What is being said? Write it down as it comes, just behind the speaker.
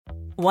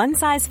One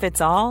size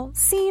fits all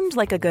seemed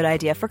like a good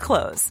idea for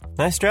clothes.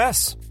 Nice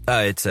dress.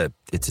 It's a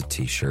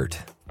t-shirt.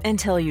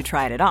 Until you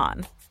tried it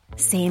on.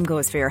 Same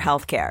goes for your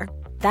healthcare.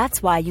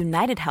 That's why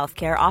United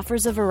Healthcare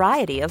offers a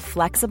variety of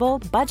flexible,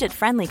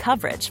 budget-friendly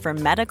coverage for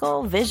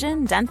medical,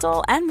 vision,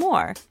 dental, and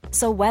more.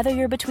 So whether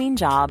you're between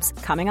jobs,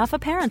 coming off a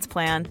parent's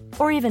plan,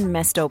 or even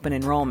missed open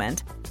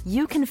enrollment,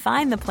 you can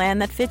find the plan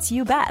that fits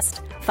you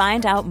best.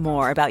 Find out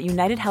more about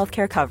United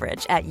Healthcare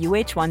coverage at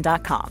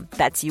uh1.com.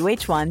 That's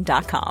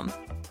uh1.com.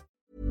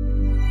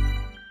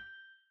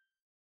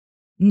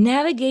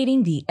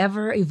 Navigating the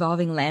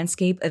ever-evolving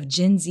landscape of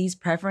Gen Z's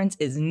preference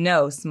is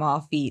no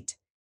small feat.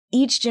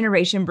 Each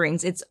generation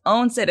brings its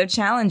own set of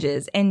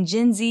challenges, and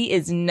Gen Z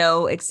is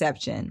no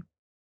exception.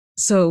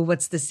 So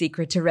what's the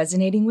secret to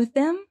resonating with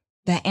them?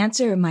 The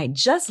answer might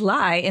just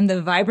lie in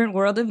the vibrant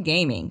world of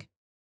gaming.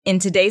 In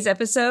today's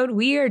episode,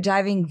 we are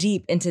diving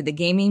deep into the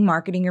gaming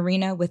marketing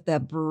arena with the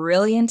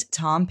brilliant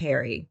Tom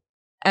Parry.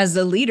 As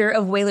the leader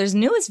of Whaler's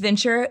newest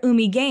venture,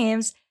 Umi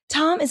Games,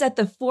 Tom is at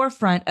the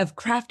forefront of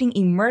crafting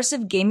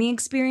immersive gaming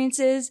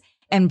experiences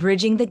and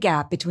bridging the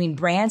gap between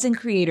brands and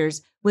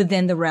creators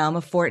within the realm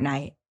of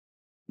Fortnite.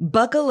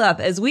 Buckle up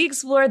as we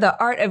explore the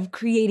art of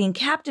creating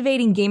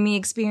captivating gaming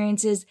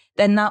experiences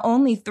that not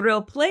only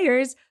thrill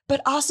players,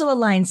 but also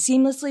align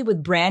seamlessly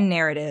with brand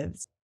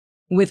narratives.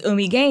 With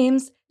Umi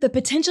Games, the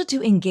potential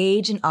to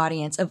engage an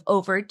audience of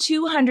over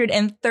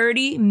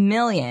 230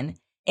 million,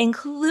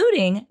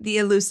 including the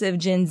elusive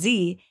Gen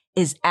Z,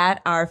 is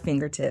at our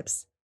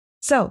fingertips.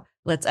 So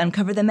let's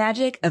uncover the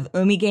magic of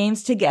Umi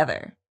Games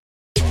together.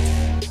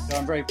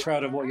 I'm very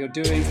proud of what you're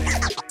doing.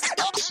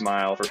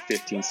 Smile for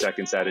 15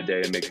 seconds out a day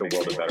and make the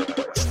world a better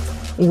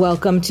place.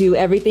 Welcome to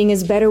Everything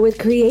is Better with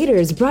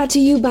Creators, brought to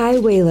you by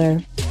Whaler.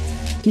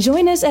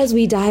 Join us as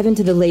we dive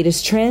into the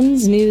latest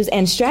trends, news,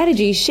 and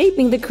strategies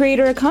shaping the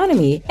creator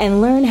economy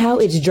and learn how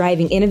it's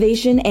driving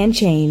innovation and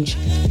change.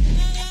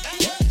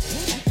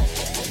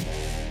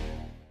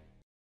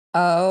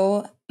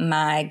 Oh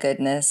my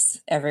goodness,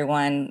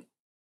 everyone.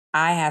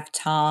 I have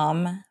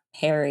Tom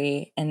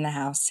Parry in the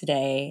house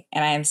today,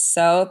 and I am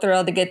so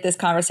thrilled to get this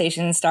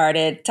conversation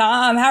started.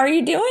 Tom, how are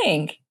you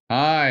doing?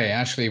 Hi,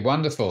 Ashley.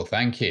 Wonderful.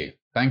 Thank you.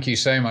 Thank you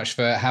so much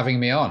for having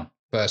me on,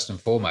 first and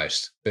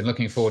foremost. Been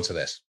looking forward to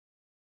this.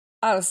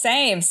 Oh,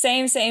 same.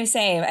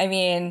 I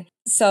mean,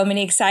 so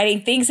many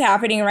exciting things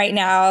happening right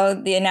now.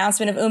 The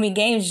announcement of Umi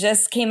Games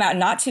just came out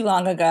not too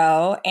long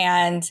ago,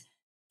 and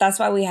that's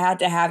why we had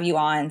to have you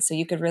on so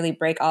you could really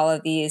break all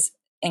of these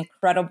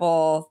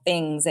incredible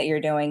things that you're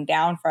doing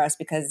down for us,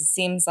 because it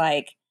seems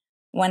like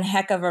one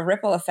heck of a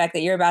ripple effect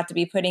that you're about to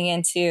be putting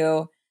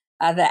into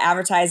the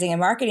advertising and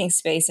marketing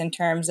space in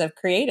terms of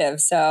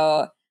creative.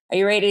 So are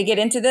you ready to get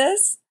into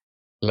this?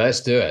 Let's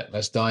do it.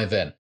 Let's dive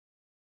in.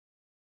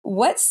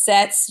 What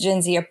sets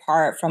Gen Z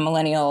apart from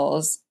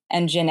millennials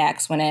and Gen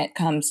X when it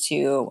comes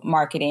to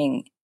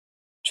marketing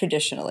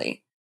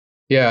traditionally?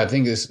 Yeah, I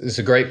think it's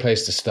a great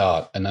place to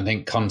start. And I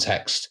think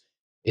context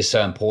is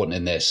so important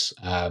in this,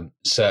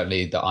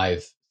 certainly that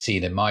I've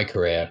seen in my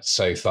career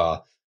so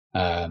far,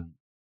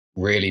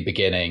 really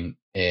beginning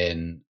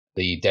in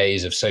the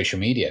days of social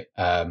media,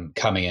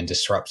 coming and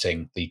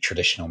disrupting the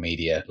traditional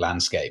media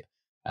landscape.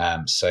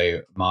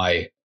 So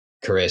my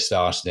career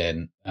started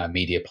in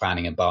media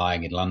planning and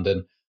buying in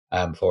London,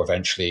 before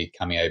eventually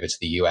coming over to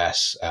the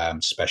US,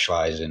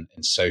 specializing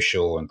in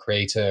social and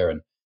creator,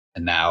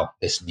 and now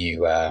this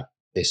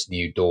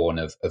new dawn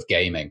of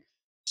gaming.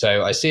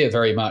 So I see it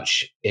very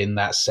much in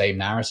that same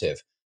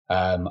narrative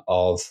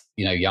of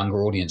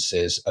younger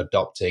audiences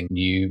adopting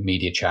new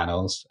media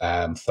channels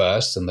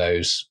first, and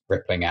those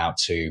rippling out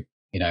to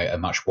a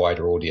much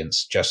wider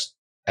audience, just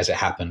as it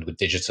happened with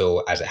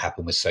digital, as it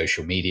happened with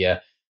social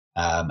media,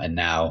 and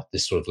now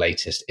this sort of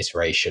latest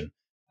iteration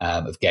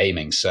of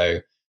gaming.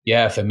 So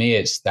yeah, for me,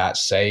 it's that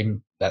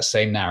same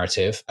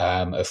narrative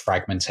of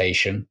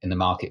fragmentation in the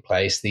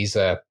marketplace. These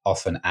are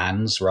often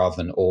ands rather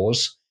than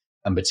ors.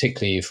 And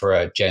particularly for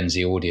a Gen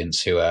Z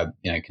audience who are,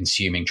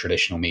 consuming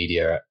traditional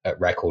media at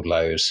record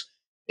lows,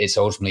 it's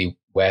ultimately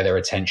where their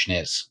attention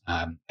is,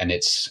 and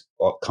it's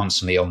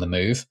constantly on the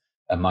move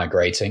and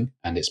migrating.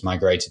 And it's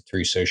migrated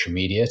through social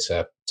media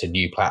to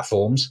new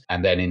platforms,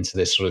 and then into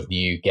this sort of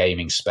new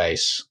gaming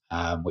space,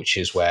 which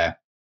is where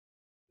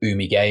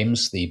Umi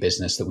Games, the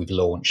business that we've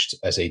launched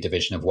as a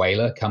division of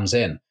Whaler, comes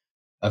in.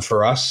 And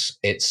for us,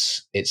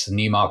 it's a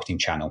new marketing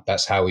channel.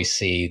 That's how we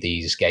see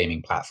these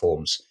gaming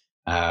platforms.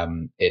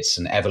 It's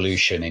an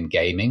evolution in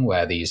gaming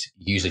where these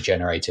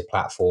user-generated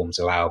platforms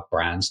allow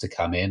brands to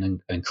come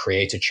in and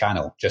create a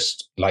channel,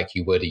 just like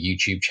you would a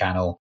YouTube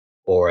channel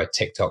or a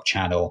TikTok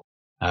channel.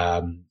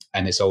 And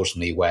it's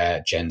ultimately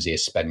where Gen Z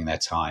is spending their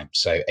time.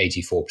 So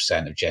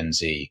 84% of Gen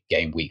Z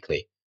game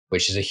weekly,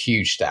 which is a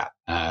huge stat.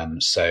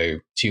 So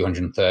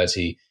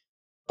 230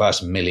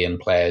 plus million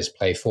players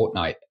play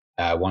Fortnite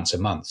once a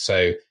month.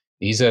 So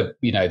these are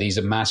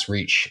mass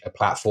reach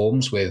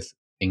platforms with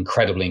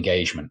incredible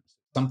engagement.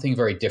 Something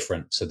very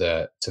different to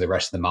the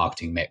rest of the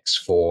marketing mix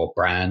for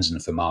brands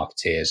and for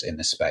marketeers in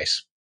this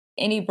space.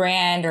 Any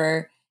brand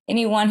or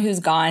anyone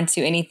who's gone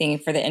to anything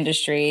for the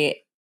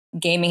industry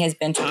gaming has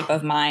been top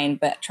of mind,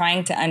 but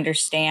trying to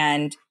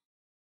understand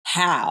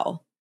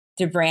how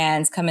do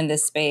brands come in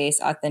this space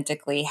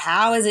authentically?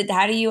 How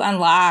do you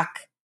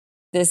unlock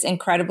this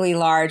incredibly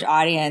large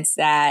audience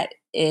that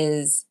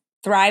is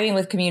thriving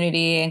with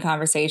community and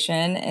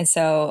conversation? And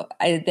so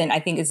I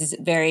think it's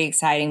a very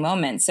exciting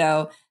moment.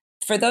 So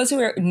for those who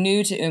are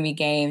new to Umi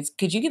Games,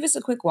 could you give us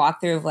a quick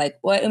walkthrough of like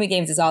what Umi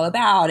Games is all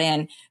about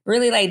and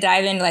really like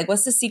dive into like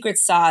what's the secret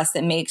sauce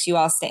that makes you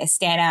all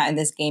stand out in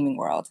this gaming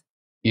world?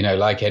 You know,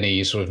 like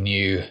any sort of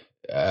new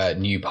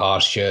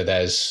pasture,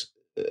 there's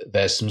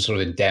some sort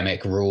of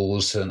endemic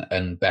rules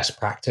and best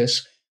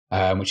practice,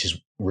 which is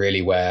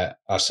really where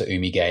us at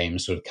Umi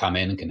Games sort of come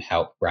in and can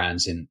help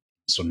brands in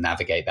sort of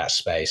navigate that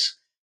space.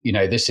 You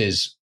know, this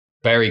is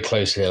very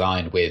closely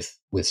aligned with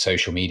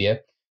social media.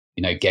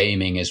 You know,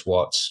 gaming is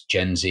what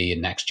Gen Z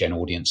and next gen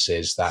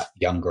audiences, that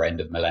younger end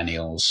of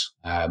millennials,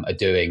 are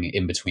doing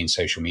in between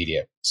social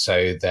media.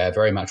 So they're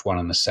very much one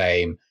and the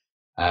same.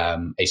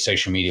 A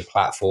social media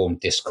platform,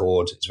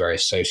 Discord, is very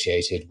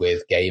associated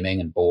with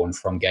gaming and born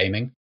from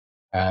gaming.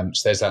 So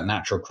there's that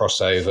natural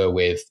crossover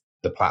with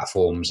the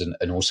platforms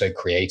and also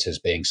creators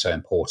being so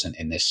important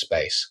in this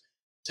space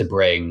to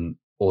bring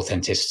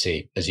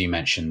authenticity, as you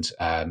mentioned,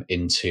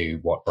 into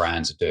what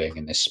brands are doing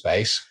in this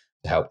space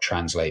to help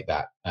translate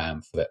that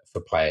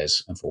for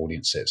players and for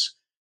audiences.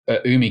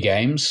 At Umi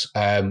Games,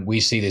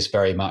 we see this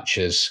very much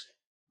as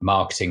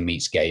marketing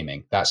meets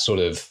gaming. That's sort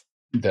of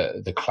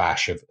the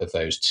clash of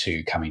those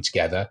two coming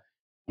together.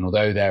 And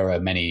although there are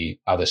many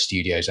other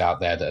studios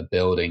out there that are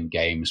building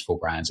games for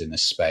brands in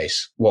this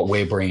space, what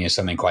we're bringing is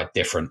something quite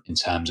different in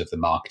terms of the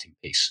marketing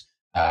piece.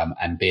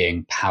 And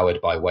being powered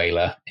by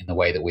Whaler in the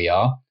way that we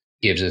are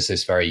gives us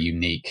this very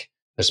unique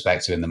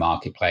perspective in the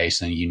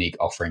marketplace and a unique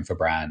offering for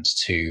brands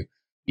to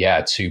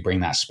bring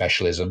that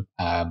specialism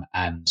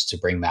and to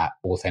bring that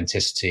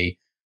authenticity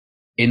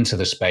into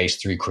the space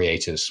through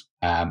creators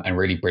and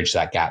really bridge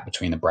that gap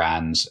between the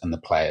brands and the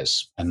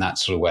players. And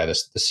that's sort of where the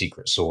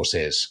secret sauce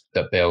is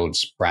that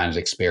builds brand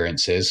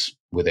experiences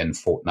within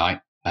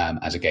Fortnite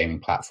as a gaming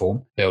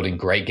platform, building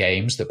great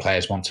games that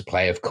players want to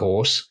play, of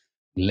course,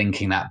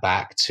 linking that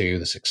back to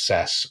the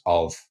success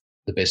of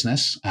the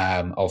business,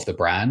 of the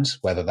brand,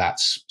 whether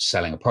that's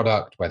selling a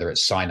product, whether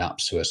it's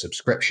sign-ups to a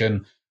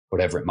subscription,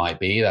 whatever it might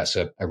be. That's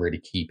a really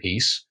key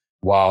piece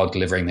while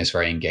delivering this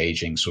very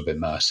engaging sort of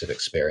immersive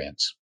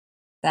experience.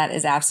 That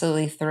is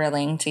absolutely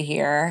thrilling to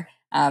hear.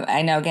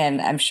 I know, again,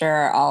 I'm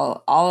sure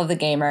all of the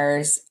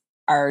gamers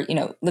are,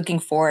 looking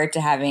forward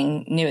to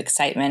having new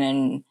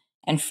excitement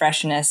and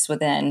freshness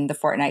within the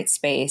Fortnite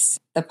space.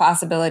 The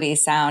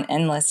possibilities sound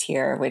endless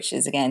here, which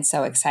is, again,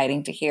 so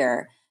exciting to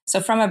hear.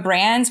 So from a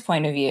brand's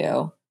point of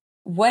view,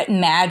 what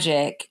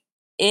magic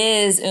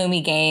is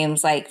Umi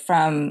Games like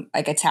from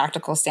like a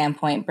tactical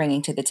standpoint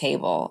bringing to the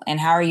table? And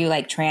how are you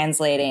like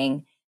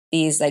translating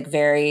these like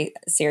very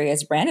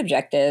serious brand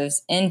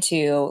objectives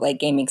into like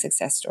gaming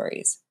success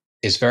stories?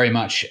 It's very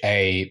much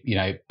a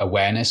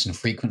awareness and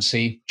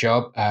frequency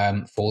job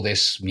for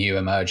this new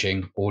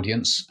emerging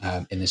audience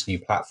in this new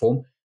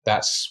platform.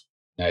 That's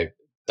the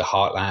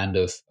heartland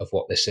of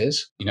what this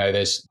is.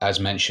 There's, as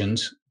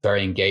mentioned,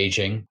 very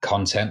engaging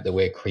content that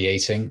we're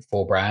creating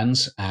for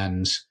brands,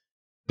 and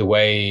the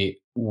way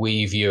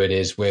we view it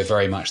is we're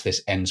very much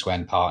this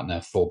end-to-end partner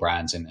for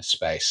brands in this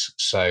space.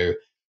 So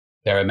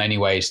there are many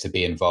ways to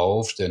be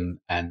involved and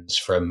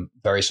from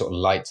very sort of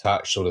light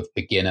touch, sort of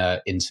beginner,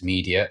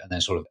 intermediate, and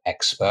then sort of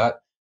expert.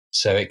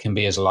 So it can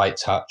be as light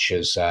touch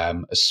as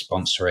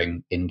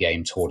sponsoring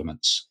in-game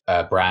tournaments.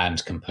 A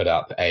brand can put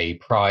up a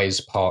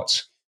prize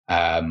pot,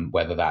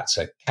 whether that's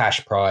a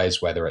cash prize,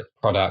 whether it's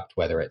product,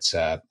 whether it's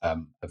a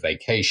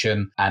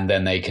vacation, and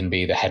then they can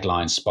be the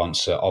headline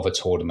sponsor of a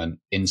tournament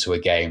into a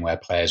game where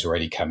players are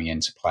already coming in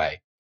to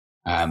play.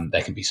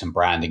 There can be some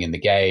branding in the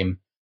game.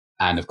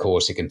 And of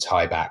course, it can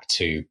tie back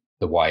to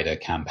the wider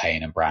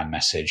campaign and brand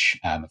message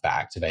of that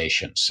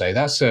activation. So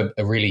that's a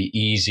really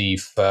easy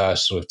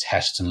first sort of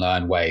test and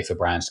learn way for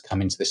brands to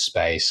come into this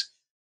space,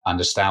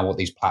 understand what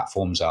these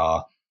platforms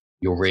are.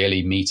 You're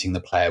really meeting the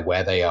player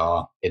where they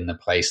are in the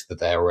place that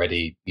they're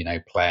already,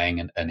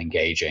 playing and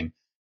engaging,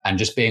 and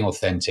just being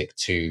authentic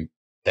to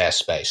their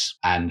space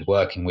and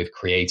working with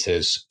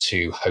creators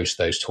to host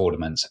those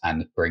tournaments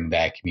and bring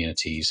their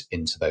communities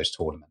into those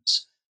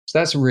tournaments. So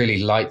that's a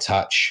really light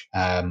touch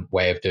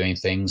way of doing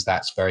things.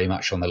 That's very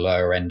much on the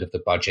lower end of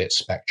the budget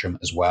spectrum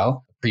as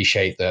well.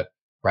 Appreciate that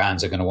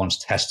brands are going to want to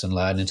test and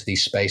learn into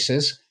these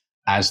spaces,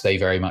 as they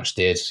very much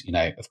did,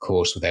 of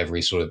course, with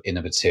every sort of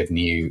innovative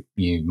new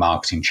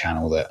marketing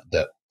channel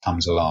that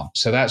comes along.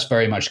 So that's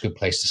very much a good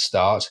place to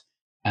start.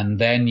 And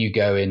then you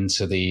go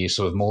into the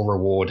sort of more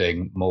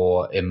rewarding,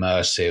 more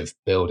immersive,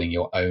 building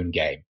your own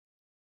game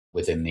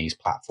within these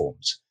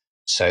platforms.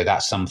 So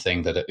that's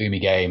something that at Umi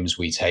Games,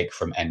 we take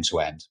from end to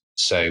end.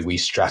 So we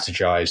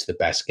strategize the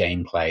best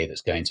gameplay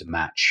that's going to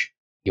match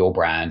your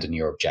brand and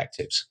your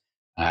objectives,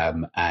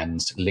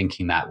 and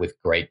linking that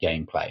with great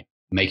gameplay,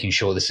 making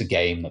sure this is a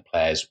game that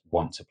players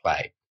want to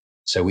play.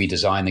 So we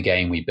design the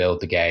game, we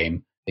build the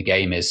game. The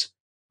game is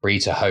free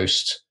to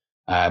host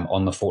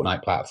on the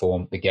Fortnite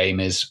platform. The game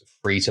is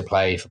free to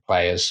play for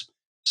players.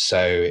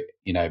 So,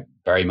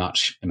 very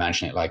much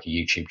imagine it like a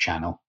YouTube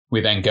channel. We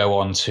then go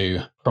on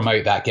to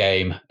promote that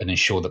game and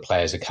ensure that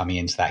players are coming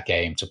into that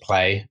game to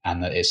play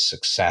and that it's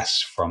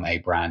success from a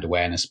brand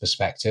awareness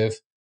perspective,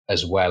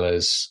 as well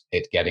as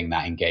it getting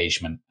that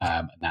engagement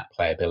and that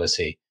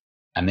playability.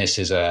 And this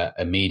is a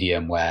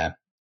medium where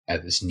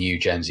this new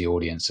Gen Z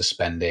audience are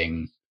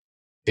spending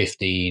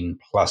 15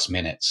 plus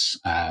minutes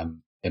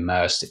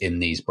immersed in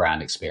these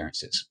brand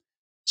experiences.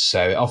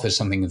 So it offers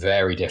something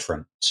very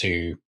different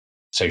to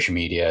social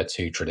media,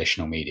 to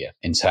traditional media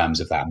in terms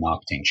of that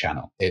marketing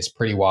channel. It's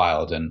pretty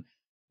wild. And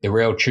the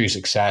real true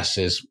success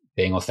is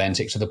being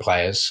authentic to the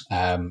players,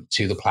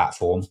 to the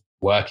platform,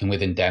 working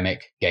with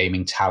endemic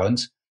gaming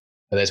talent.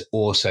 But there's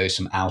also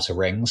some outer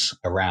rings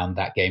around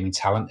that gaming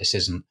talent. This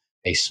isn't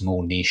a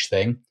small niche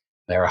thing.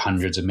 There are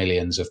hundreds of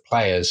millions of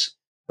players,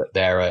 but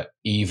there are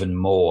even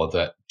more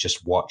that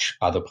just watch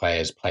other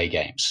players play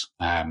games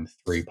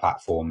through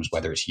platforms,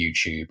 whether it's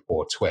YouTube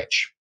or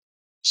Twitch.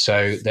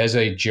 So there's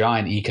a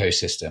giant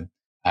ecosystem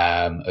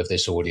of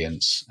this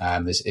audience.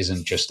 This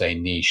isn't just a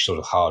niche sort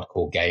of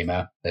hardcore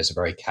gamer. There's a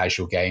very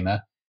casual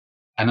gamer.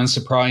 And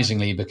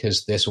unsurprisingly,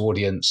 because this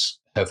audience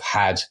have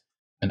had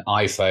an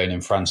iPhone in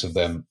front of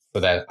them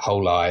for their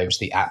whole lives,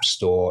 the App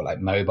Store,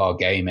 like mobile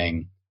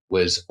gaming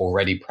was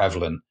already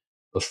prevalent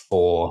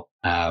before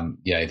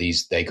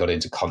they got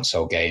into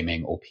console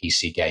gaming or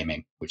PC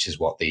gaming, which is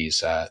what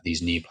these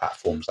new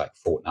platforms like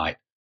Fortnite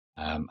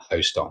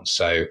host on.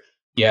 So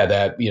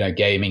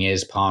gaming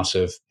is part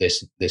of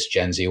this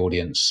Gen Z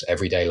audience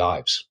everyday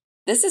lives.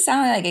 This is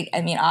sounding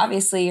like,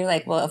 obviously you're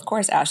like, well, of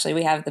course, Ashley,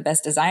 we have the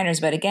best designers.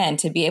 But again,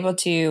 to be able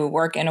to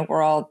work in a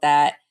world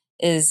that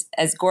is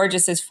as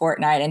gorgeous as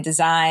Fortnite and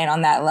design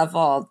on that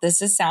level,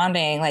 this is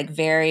sounding like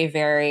very,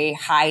 very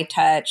high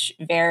touch,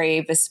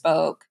 very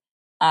bespoke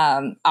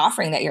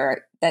offering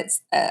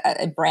that's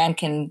a brand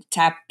can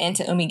tap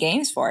into Umi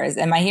Games for.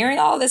 Am I hearing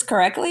all of this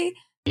correctly?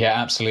 Yeah,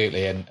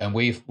 absolutely. And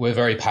we're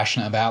very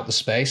passionate about the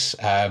space.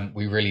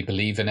 We really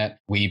believe in it.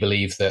 We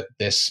believe that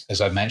this,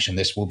 as I mentioned,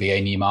 this will be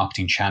a new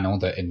marketing channel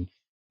that in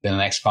the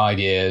next 5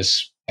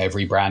 years,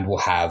 every brand will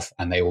have,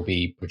 and they will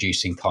be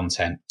producing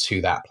content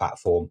to that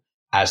platform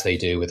as they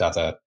do with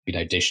other,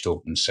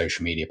 digital and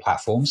social media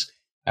platforms.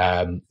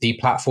 The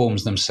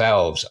platforms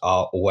themselves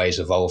are always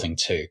evolving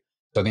too.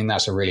 So I think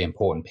that's a really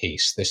important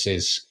piece.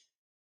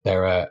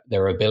 There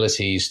are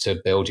abilities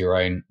to build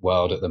your own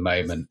world at the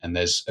moment, and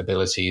there's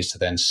abilities to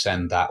then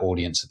send that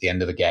audience at the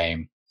end of the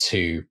game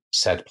to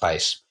said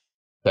place.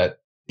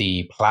 But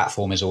the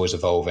platform is always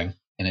evolving,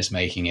 and it's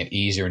making it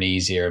easier and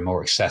easier and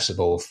more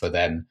accessible for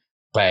then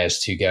players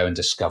to go and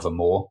discover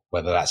more,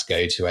 whether that's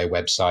go to a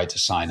website to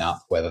sign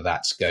up, whether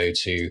that's go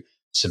to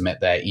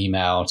submit their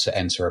email to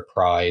enter a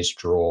prize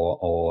draw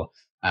or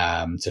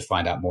to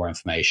find out more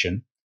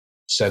information.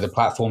 So the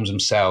platforms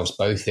themselves,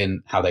 both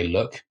in how they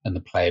look and the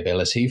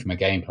playability from a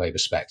gameplay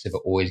perspective, are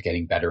always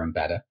getting better and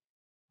better,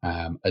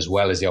 as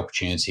well as the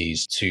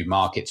opportunities to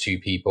market to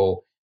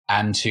people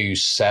and to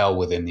sell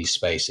within these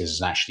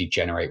spaces and actually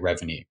generate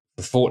revenue.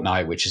 For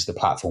Fortnite, which is the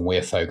platform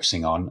we're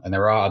focusing on, and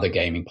there are other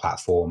gaming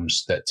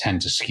platforms that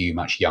tend to skew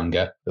much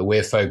younger, but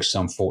we're focused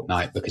on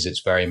Fortnite because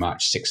it's very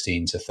much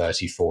 16 to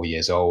 34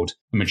 years old.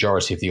 The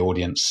majority of the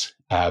audience,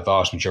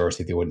 vast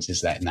majority of the audience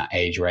is in that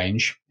age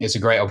range. It's a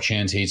great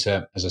opportunity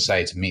to, as I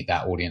say, to meet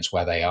that audience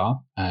where they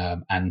are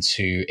and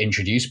to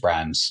introduce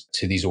brands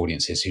to these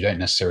audiences who don't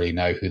necessarily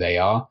know who they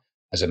are.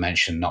 As I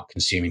mentioned, not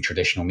consuming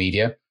traditional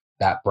media.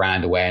 That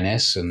brand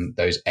awareness and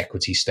those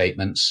equity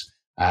statements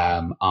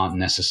aren't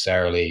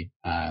necessarily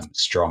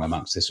strong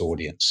amongst this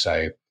audience.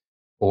 So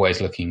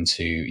always looking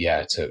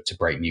to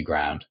break new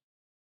ground.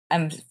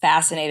 I'm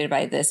fascinated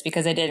by this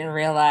because I didn't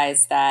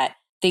realize that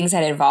things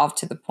had evolved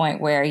to the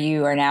point where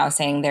you are now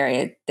saying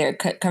their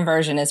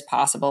conversion is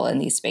possible in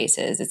these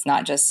spaces. It's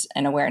not just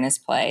an awareness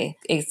play.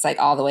 It's like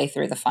all the way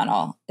through the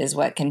funnel is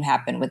what can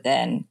happen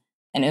within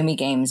an Umi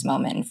Games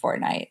moment in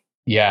Fortnite.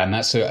 Yeah, and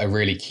that's a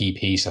really key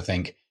piece, I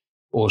think.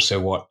 Also,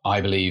 what I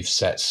believe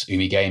sets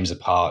Umi Games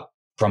apart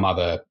from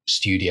other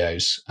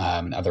studios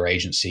and other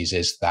agencies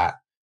is that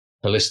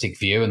holistic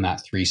view and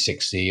that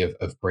 360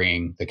 of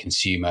bringing the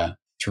consumer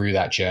through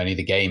that journey.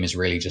 The game is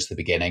really just the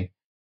beginning,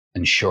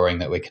 ensuring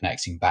that we're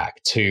connecting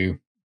back to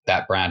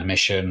that brand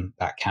mission,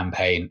 that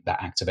campaign,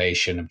 that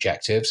activation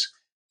objectives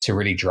to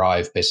really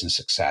drive business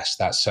success.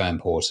 That's so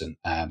important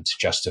to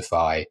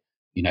justify,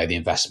 the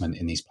investment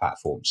in these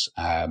platforms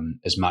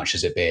as much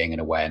as it being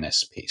an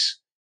awareness piece.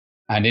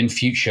 And in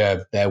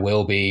future, there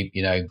will be,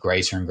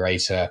 greater and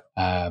greater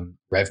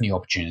revenue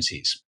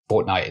opportunities.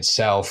 Fortnite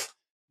itself,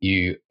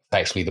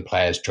 effectively the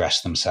players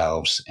dress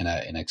themselves in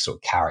a sort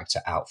of character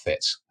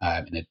outfit,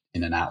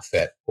 in an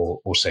outfit, or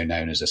also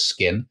known as a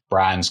skin.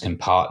 Brands can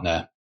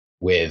partner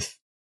with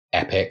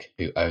Epic,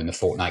 who own the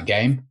Fortnite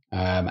game,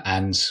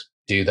 and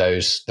do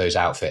those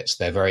outfits.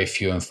 They're very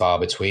few and far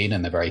between,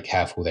 and they're very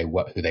careful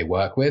who they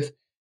work with.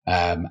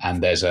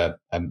 And there's a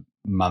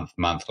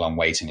month-long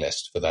waiting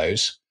list for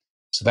those.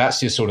 So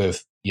that's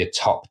your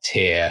top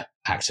tier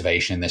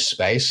activation in this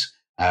space.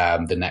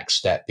 the next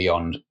step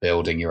beyond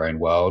building your own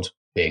world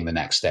being the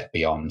next step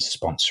beyond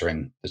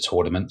sponsoring the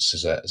tournaments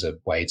as a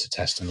way to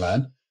test and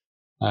learn.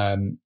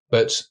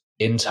 But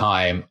in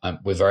time,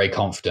 we're very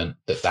confident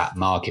that that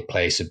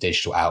marketplace of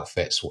digital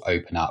outfits will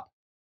open up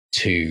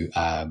to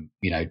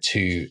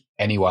to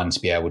anyone to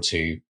be able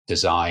to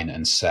design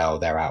and sell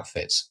their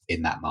outfits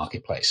in that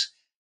marketplace.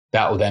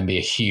 That will then be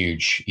a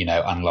huge,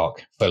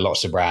 unlock for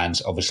lots of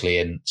brands. Obviously,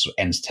 in sort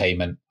of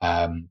entertainment,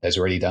 there's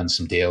already done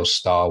some deals.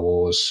 Star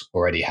Wars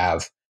already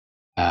have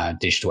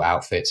digital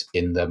outfits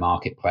in the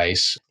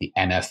marketplace. The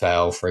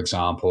NFL, for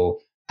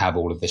example, have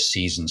all of the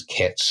season's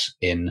kits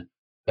in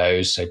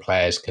those, so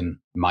players can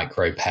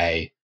micro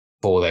pay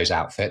for those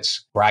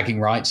outfits. Bragging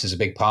rights is a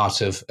big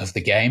part of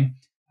the game,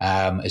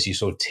 as you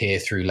sort of tier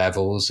through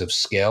levels of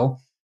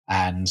skill,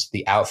 and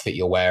the outfit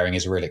you're wearing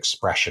is a real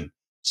expression.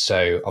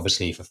 So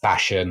obviously for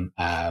fashion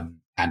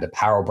and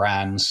apparel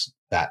brands,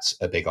 that's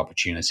a big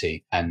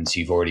opportunity. And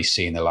you've already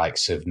seen the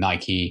likes of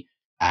Nike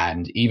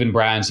and even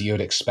brands that you would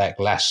expect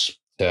less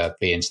to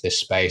be into this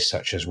space,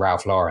 such as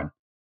Ralph Lauren,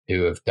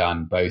 who have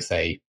done both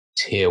a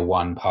tier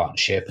 1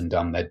 partnership and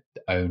done their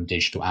own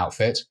digital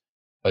outfit,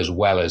 as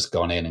well as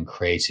gone in and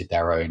created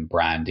their own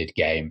branded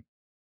game,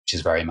 which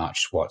is very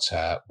much what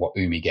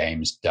Umi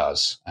Games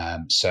does.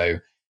 So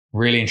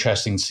really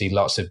interesting to see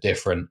lots of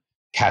different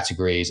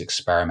categories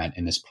experiment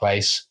in this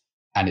place.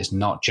 And it's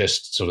not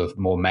just sort of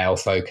more male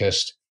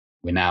focused.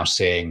 We're now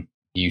seeing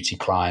beauty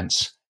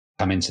clients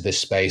come into this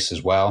space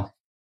as well.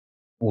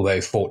 Although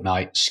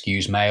Fortnite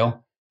skews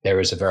male, there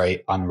is a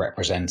very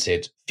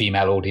unrepresented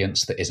female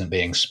audience that isn't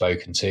being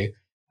spoken to.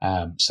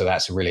 So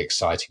that's a really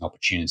exciting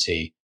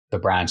opportunity for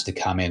brands to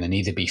come in and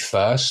either be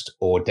first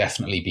or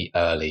definitely be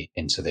early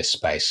into this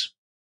space.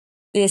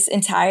 This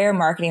entire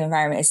marketing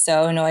environment is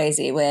so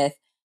noisy with,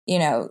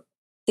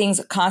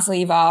 things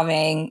constantly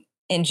evolving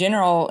in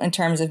general in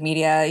terms of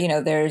media.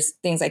 There's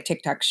things like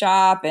TikTok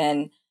Shop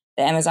and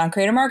the Amazon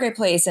Creator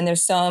Marketplace, and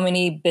there's so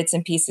many bits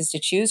and pieces to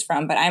choose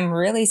from. But I'm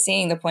really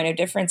seeing the point of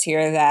difference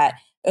here that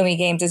Umi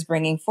Games is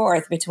bringing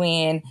forth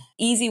between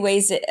easy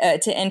ways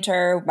to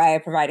enter by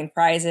providing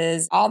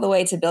prizes, all the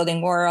way to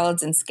building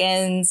worlds and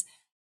skins.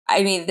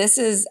 I mean, this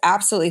is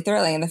absolutely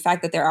thrilling. And the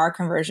fact that there are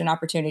conversion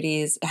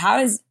opportunities. How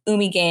is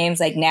Umi Games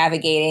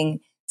navigating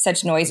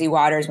such noisy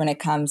waters when it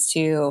comes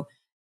to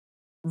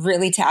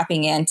really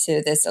tapping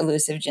into this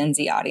elusive Gen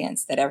Z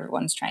audience that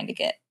everyone's trying to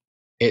get?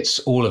 It's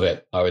all of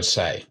it, I would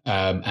say.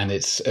 And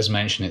it's, as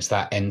mentioned, it's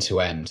that end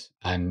to end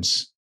and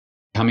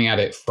coming at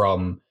it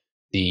from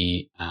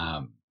the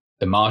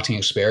marketing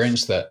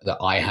experience that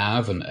I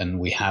have and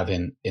we have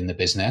in the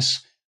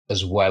business,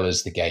 as well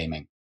as the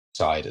gaming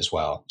side as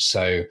well.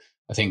 So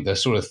I think the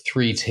sort of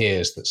 3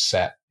 tiers that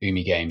set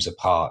Umi Games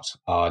apart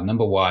are,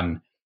 number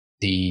one,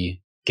 the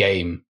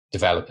game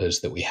developers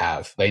that we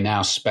have. They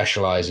now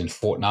specialize in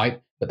Fortnite,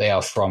 but they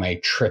are from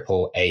a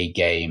AAA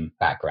game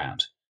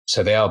background.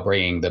 So they are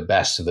bringing the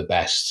best of the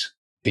best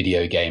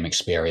video game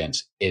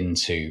experience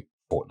into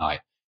Fortnite,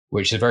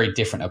 which is a very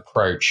different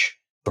approach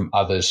from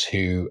others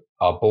who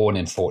are born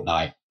in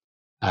Fortnite,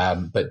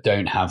 but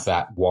don't have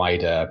that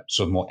wider,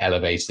 sort of more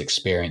elevated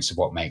experience of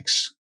what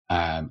makes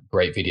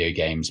great video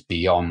games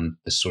beyond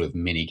the sort of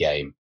mini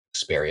game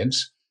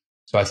experience.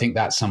 So I think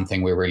that's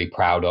something we're really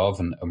proud of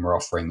and we're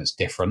offering that's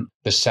different.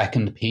 The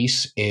second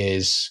piece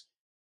is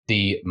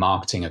the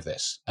marketing of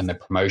this and the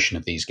promotion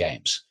of these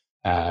games,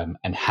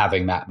 and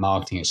having that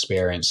marketing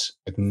experience,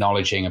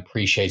 acknowledging,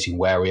 appreciating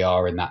where we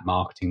are in that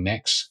marketing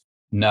mix,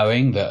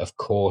 knowing that, of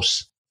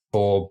course,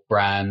 for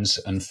brands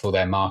and for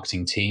their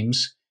marketing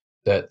teams,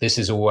 that this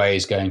is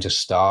always going to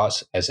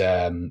start as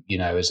a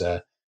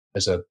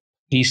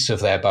piece of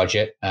their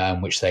budget,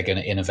 which they're going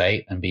to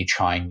innovate and be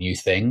trying new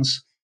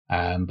things.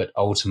 But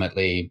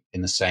ultimately,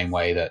 in the same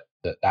way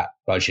that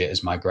budget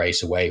has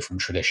migrated away from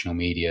traditional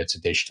media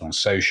to digital and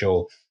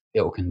social,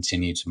 it will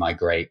continue to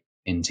migrate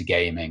into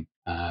gaming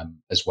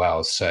as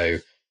well. So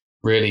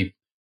really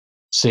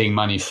seeing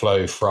money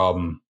flow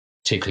from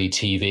particularly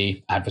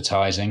TV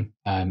advertising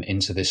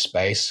into this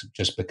space,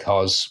 just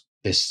because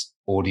this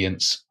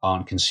audience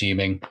aren't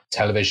consuming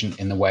television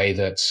in the way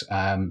that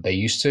they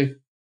used to.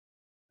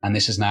 And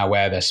this is now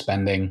where they're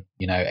spending,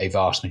 a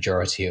vast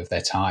majority of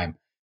their time.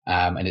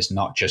 And it's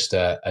not just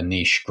a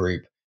niche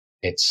group.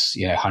 It's,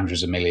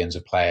 hundreds of millions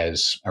of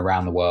players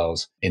around the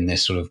world in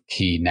this sort of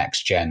key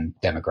next gen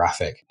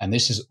demographic. And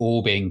this is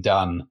all being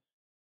done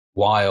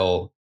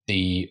while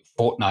the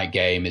Fortnite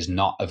game is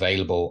not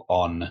available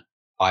on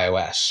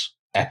iOS.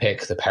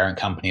 Epic, the parent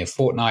company of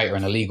Fortnite, are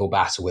in a legal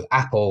battle with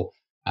Apple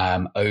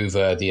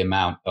over the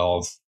amount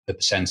of the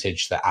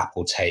percentage that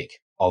Apple take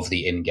of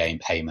the in-game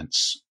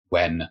payments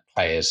when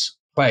players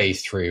play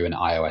through an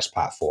iOS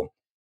platform.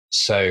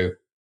 So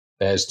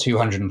there's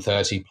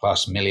 230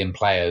 plus million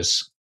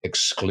players,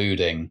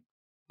 excluding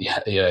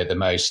the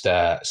most,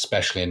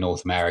 especially in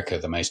North America,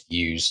 the most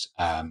used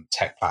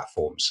tech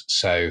platforms.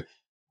 So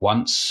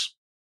once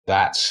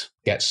that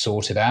gets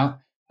sorted out,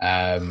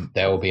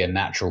 there will be a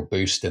natural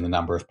boost in the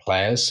number of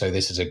players. So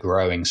this is a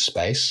growing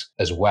space,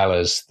 as well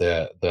as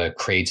the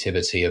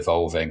creativity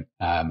evolving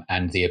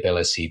and the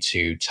ability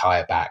to tie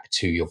it back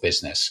to your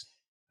business.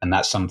 And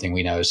that's something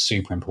we know is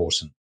super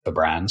important for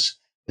brands.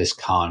 This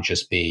can't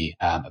just be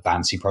a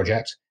fancy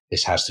project.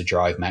 This has to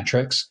drive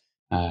metrics.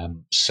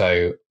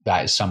 So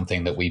that is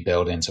something that we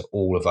build into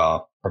all of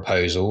our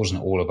proposals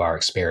and all of our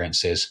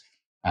experiences.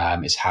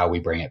 Is how we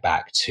bring it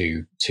back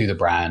to the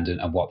brand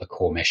and what the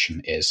core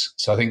mission is.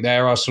 So I think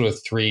there are sort of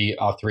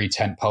our three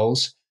tent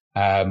poles,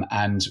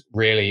 and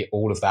really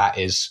all of that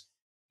is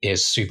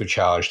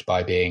supercharged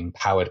by being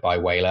powered by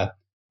Whaler,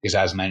 because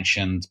as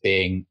mentioned,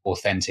 being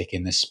authentic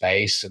in this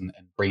space and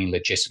bringing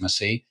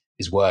legitimacy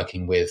is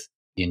working with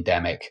the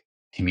endemic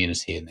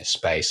community in this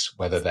space,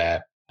 whether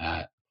they're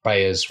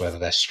players, whether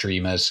they're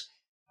streamers,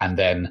 and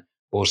then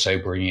also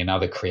bringing in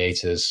other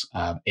creators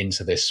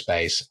into this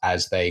space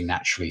as they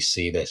naturally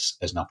see this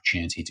as an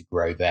opportunity to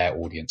grow their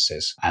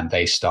audiences, and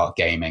they start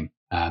gaming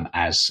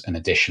as an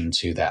addition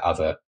to their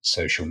other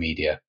social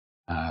media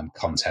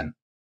content.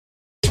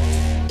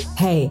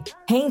 Hey,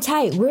 hang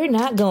tight. We're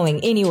not going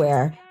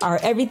anywhere. Our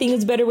Everything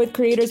is Better with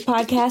Creators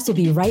podcast will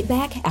be right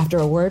back after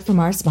a word from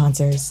our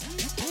sponsors.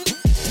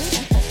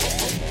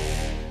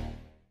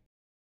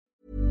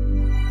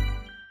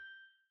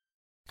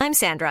 I'm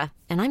Sandra,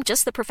 and I'm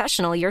just the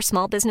professional your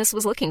small business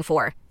was looking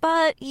for.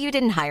 But you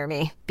didn't hire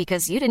me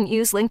because you didn't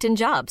use LinkedIn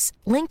Jobs.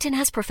 LinkedIn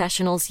has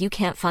professionals you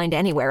can't find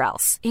anywhere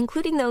else,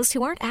 including those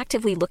who aren't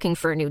actively looking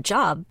for a new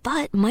job,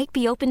 but might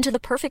be open to the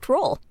perfect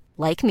role,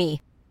 like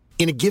me.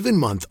 In a given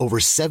month, over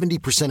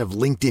 70% of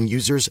LinkedIn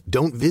users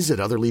don't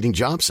visit other leading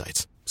job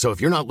sites. So if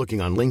you're not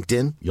looking on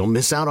LinkedIn, you'll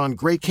miss out on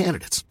great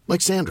candidates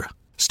like Sandra.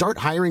 Start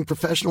hiring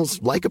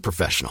professionals like a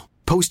professional.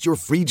 Post your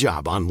free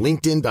job on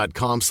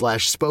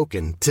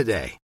linkedin.com/spoken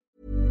today.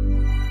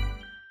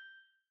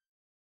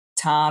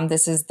 Tom,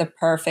 this is the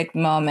perfect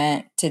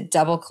moment to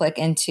double click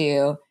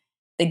into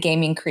the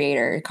gaming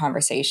creator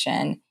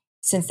conversation.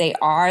 Since they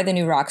are the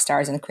new rock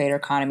stars in the creator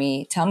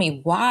economy, tell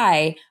me,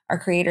 why are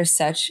creators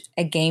such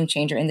a game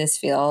changer in this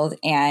field,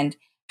 and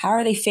how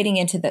are they fitting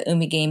into the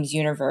Umi Games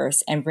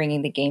universe and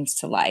bringing the games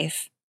to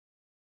life?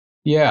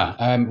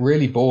 Yeah,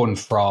 really born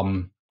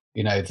from,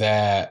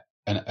 their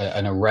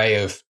an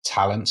array of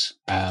talent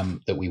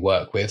that we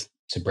work with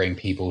to bring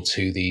people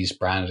to these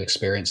branded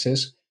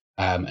experiences.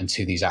 And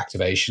to these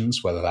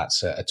activations, whether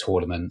that's a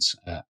tournament,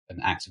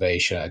 an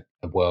activation,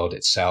 a world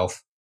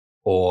itself,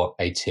 or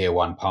a tier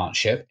one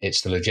partnership.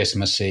 It's the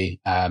legitimacy,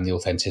 the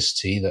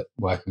authenticity that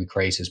working with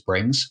creators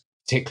brings,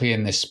 particularly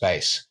in this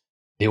space.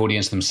 The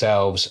audience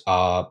themselves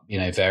are,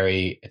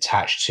 very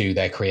attached to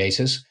their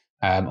creators.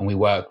 And we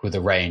work with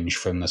a range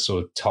from the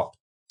sort of top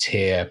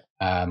tier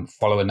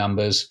follower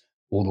numbers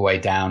all the way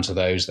down to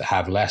those that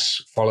have less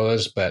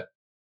followers, but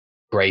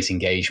great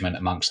engagement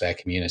amongst their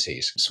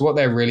communities. So what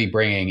they're really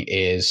bringing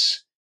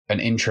is an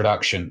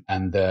introduction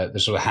and the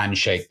sort of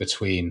handshake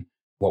between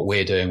what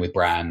we're doing with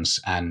brands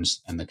and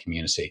the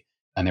community.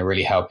 And they're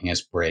really helping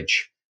us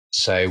bridge.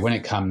 So when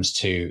it comes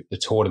to the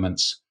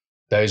tournaments,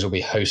 those will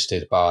be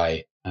hosted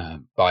by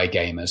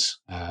gamers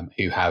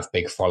who have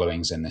big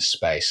followings in this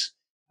space.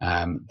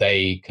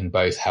 They can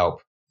both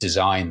help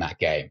design that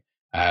game.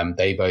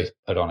 They both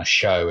put on a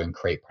show and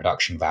create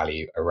production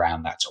value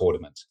around that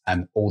tournament,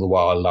 and all the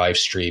while live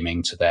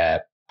streaming to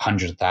their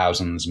hundreds of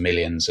thousands,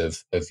 millions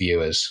of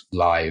viewers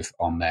live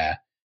on their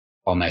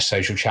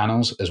social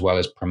channels, as well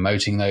as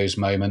promoting those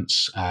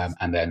moments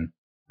and then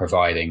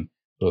providing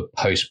sort of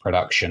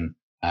post-production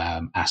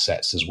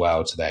assets as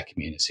well to their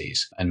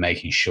communities, and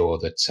making sure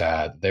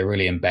that they're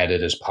really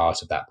embedded as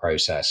part of that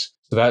process.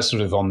 So that's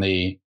sort of on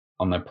the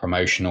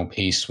promotional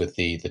piece with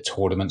the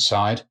tournament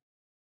side.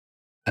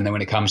 And then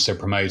when it comes to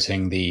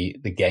promoting the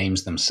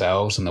games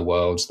themselves and the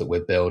worlds that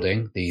we're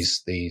building,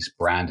 these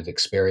branded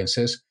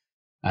experiences,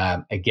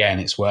 again,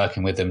 it's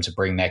working with them to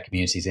bring their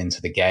communities into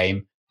the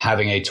game.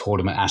 Having a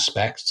tournament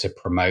aspect to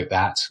promote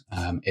that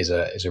is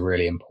a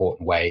really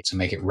important way to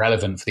make it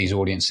relevant for these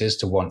audiences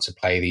to want to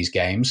play these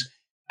games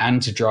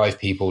and to drive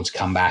people to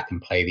come back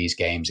and play these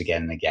games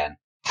again and again.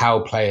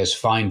 How players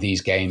find these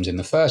games in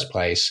the first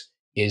place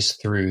is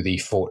through the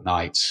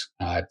Fortnite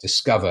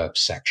Discover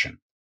section.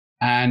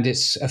 And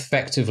it's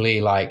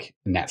effectively like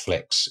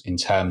Netflix in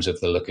terms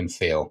of the look and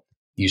feel.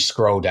 You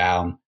scroll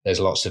down, there's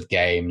lots of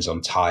games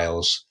on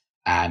tiles,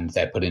 and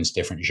they're put into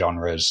different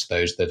genres,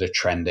 those that are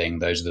trending,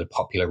 those that are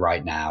popular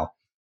right now.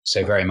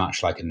 So very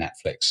much like a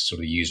Netflix sort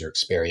of user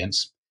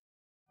experience.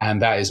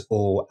 And that is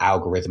all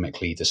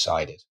algorithmically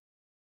decided.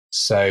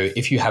 So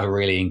if you have a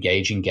really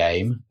engaging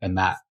game, and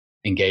that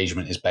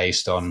engagement is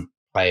based on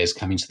players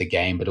coming to the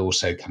game, but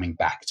also coming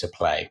back to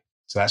play.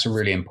 So that's a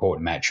really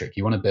important metric.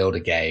 You want to build a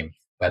game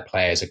where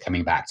players are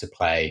coming back to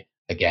play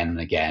again and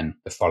again,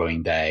 the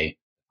following day.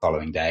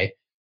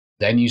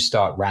 Then you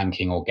start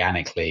ranking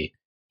organically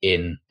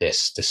in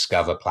this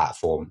Discover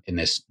platform, in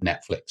this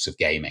Netflix of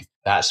gaming.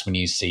 That's when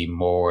you see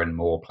more and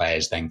more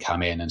players then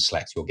come in and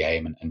select your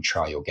game and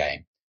try your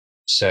game.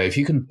 So if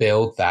you can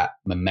build that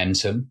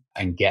momentum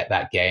and get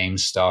that game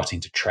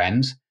starting to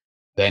trend,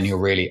 then you're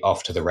really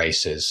off to the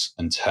races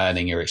and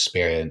turning your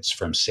experience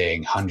from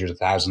seeing hundreds of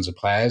thousands of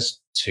players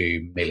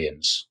to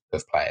millions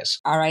of players.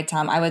 All right,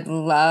 Tom, I would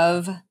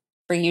love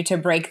for you to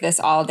break this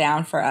all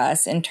down for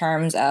us in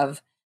terms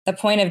of the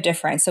point of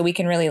difference so we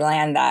can really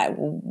land that.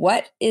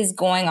 What is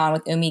going on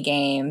with Umi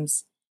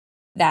Games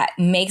that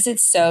makes it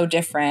so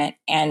different?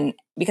 And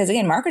because,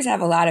 again, marketers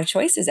have a lot of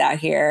choices out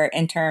here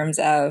in terms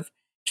of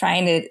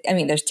trying to,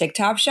 there's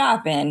TikTok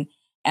Shop and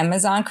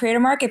Amazon Creator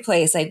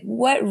Marketplace. Like,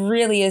 what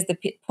really is the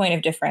point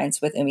of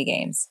difference with Umi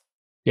Games?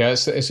 Yeah,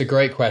 it's a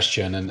great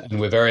question. And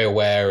we're very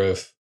aware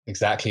of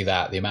exactly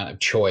that, the amount of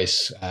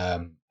choice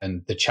and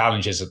the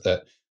challenges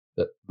that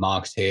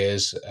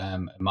marketeers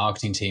and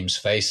marketing teams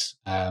face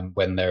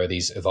when there are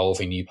these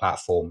evolving new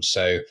platforms.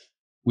 So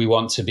we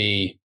want to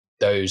be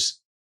those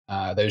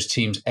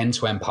teams'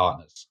 end-to-end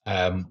partners.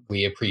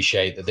 We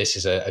appreciate that this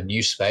is a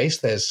new space.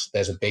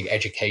 There's a big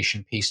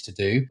education piece to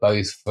do,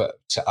 both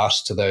to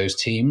us, to those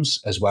teams,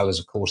 as well as,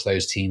 of course,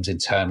 those teams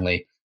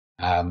internally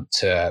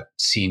to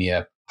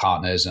senior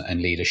partners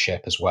and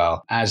leadership as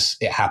well, as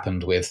it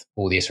happened with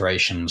all the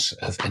iterations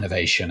of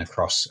innovation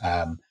across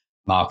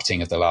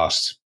marketing of the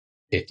last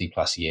 50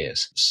 plus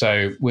years.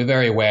 So we're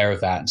very aware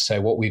of that. And so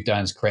what we've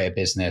done is create a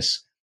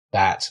business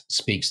that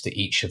speaks to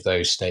each of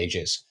those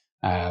stages.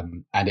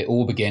 And it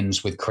all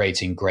begins with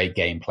creating great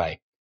gameplay.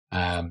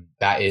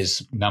 That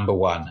is number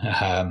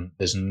one.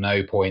 There's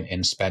no point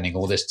in spending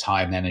all this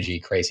time and energy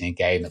creating a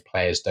game that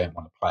players don't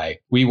want to play.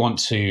 We want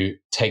to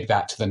take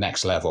that to the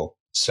next level.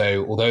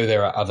 So although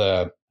there are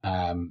other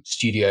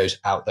studios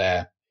out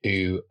there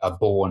who are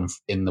born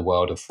in the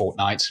world of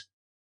Fortnite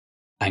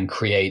and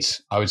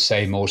create, I would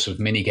say, more sort of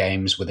mini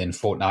games within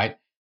Fortnite,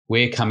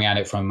 we're coming at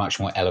it from a much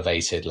more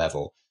elevated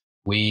level.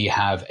 We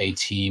have a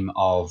team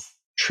of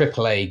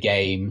AAA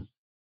game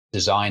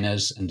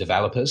designers and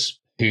developers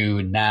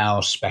who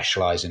now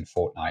specialize in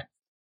Fortnite.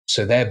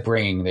 So they're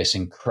bringing this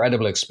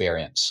incredible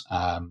experience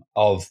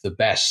of the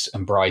best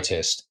and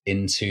brightest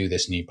into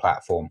this new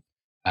platform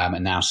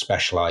and now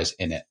specialize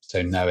in it.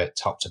 So know it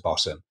top to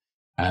bottom.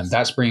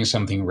 That's bringing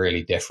something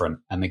really different.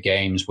 And the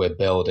games we're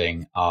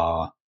building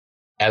are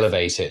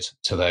elevated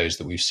to those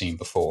that we've seen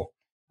before,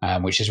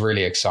 which is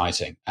really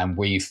exciting. And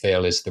we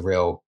feel is the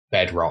real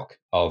bedrock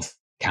of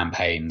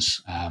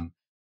campaigns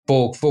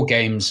for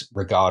games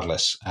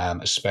regardless,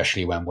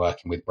 especially when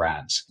working with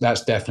brands.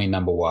 That's definitely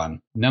number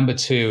one. Number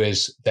two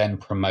is then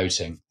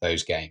promoting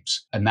those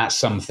games. And that's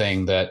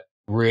something that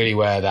really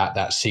where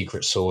that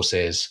secret sauce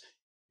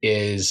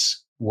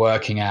is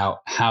working out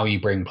how you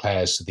bring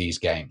players to these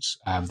games.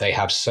 They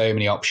have so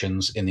many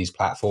options in these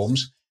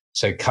platforms.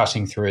 So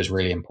cutting through is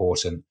really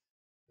important.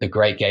 The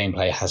great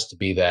gameplay has to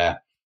be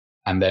there,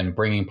 and then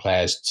bringing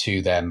players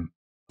to them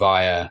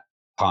via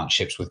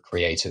partnerships with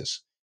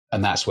creators.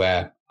 And that's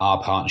where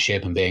our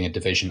partnership and being a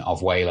division of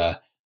Whalar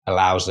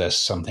allows us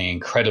something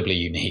incredibly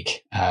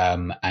unique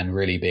and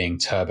really being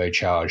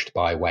turbocharged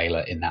by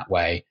Whalar in that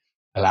way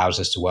allows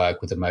us to work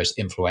with the most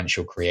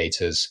influential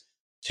creators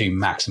to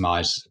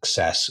maximize the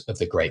success of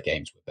the great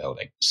games we're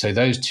building. So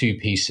those two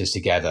pieces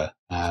together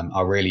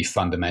are really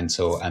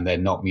fundamental and they're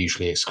not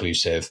mutually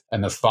exclusive.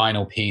 And the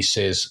final piece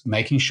is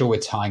making sure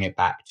we're tying it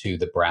back to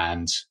the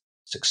brand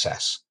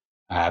success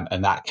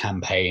and that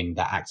campaign,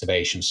 that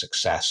activation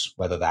success,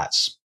 whether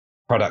that's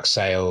product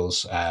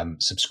sales,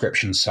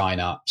 subscription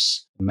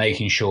signups,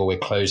 making sure we're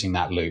closing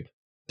that loop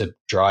to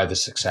drive the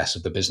success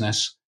of the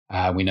business.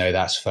 We know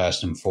that's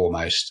first and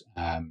foremost,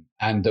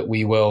 and that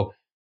we will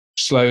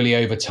slowly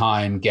over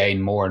time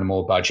gain more and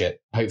more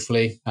budget,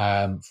 hopefully,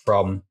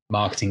 from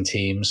marketing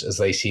teams as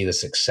they see the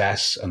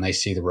success and they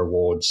see the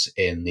rewards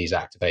in these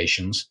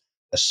activations,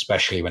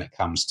 especially when it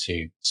comes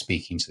to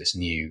speaking to this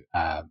new,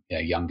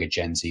 younger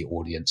Gen Z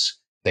audience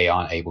they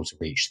aren't able to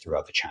reach through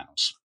other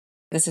channels.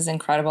 This is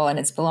incredible and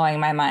it's blowing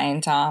my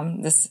mind,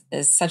 Tom. This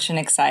is such an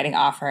exciting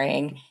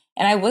offering.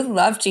 And I would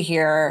love to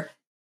hear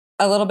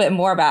a little bit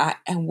more about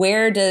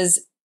where does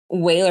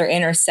Whalar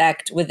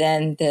intersect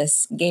within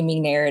this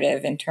gaming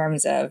narrative in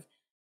terms of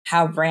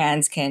how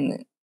brands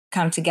can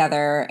come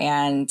together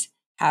and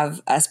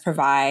have us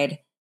provide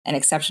an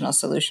exceptional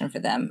solution for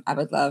them. I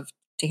would love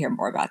to hear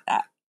more about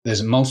that.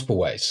 There's multiple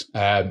ways,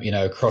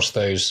 across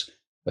those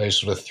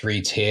sort of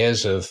three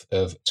tiers of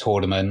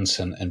tournaments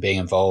and being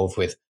involved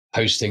with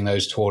hosting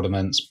those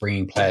tournaments,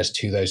 bringing players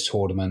to those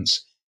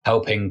tournaments,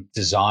 helping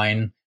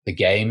design the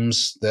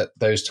games that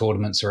those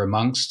tournaments are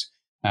amongst,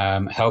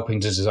 helping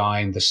to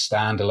design the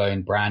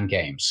standalone brand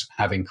games,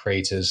 having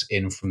creators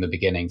in from the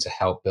beginning to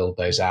help build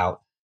those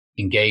out,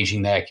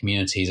 engaging their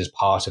communities as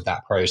part of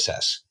that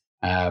process.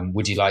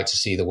 Would you like to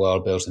see the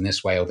world built in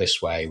this way or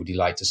this way? Would you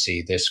like to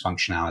see this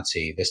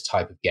functionality, this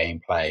type of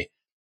gameplay?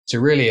 So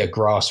really a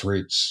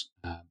grassroots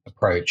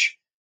approach,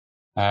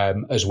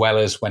 as well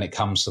as when it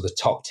comes to the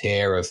top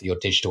tier of your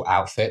digital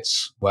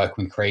outfits,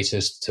 working with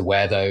creators to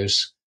wear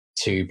those,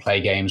 to play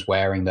games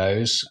wearing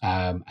those,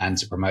 and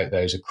to promote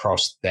those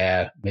across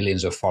their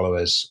millions of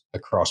followers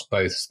across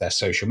both their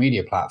social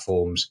media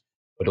platforms,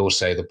 but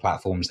also the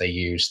platforms they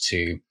use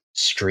to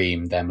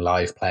stream them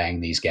live playing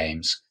these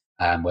games,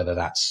 whether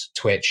that's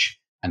Twitch,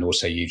 and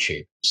also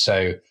YouTube.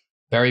 So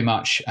very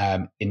much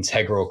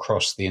integral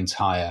across the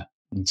entire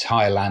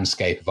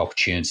landscape of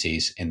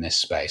opportunities in this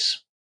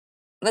space.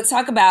 Let's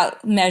talk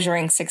about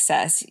measuring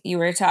success. You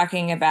were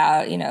talking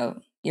about,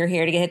 you're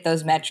here to hit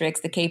those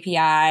metrics. The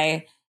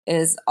KPI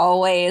is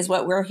always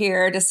what we're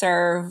here to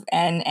serve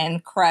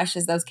and crush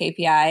is those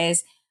KPIs.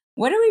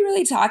 What are we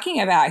really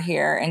talking about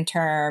here in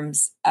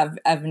terms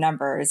of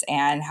numbers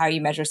and how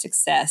you measure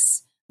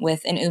success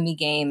with an Umi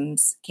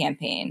Games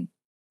campaign?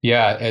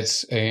 Yeah,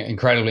 it's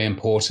incredibly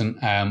important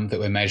that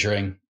we're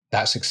measuring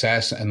that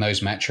success and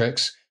those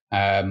metrics.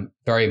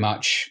 Very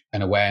much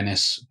an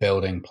awareness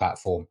building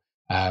platform.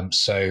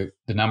 So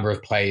the number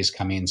of players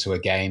coming into a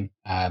game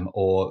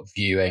or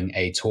viewing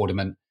a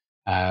tournament,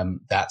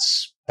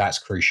 that's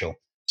crucial.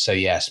 So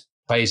yes,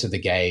 plays of the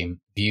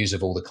game, views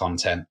of all the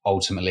content,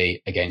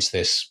 ultimately against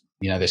this,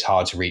 this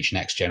hard to reach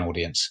next gen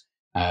audience.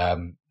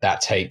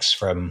 That takes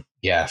from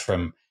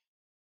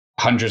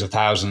hundreds of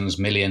thousands,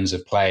 millions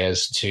of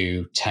players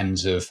to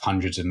tens of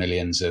hundreds of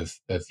millions of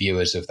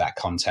viewers of that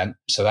content.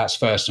 So that's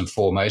first and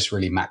foremost,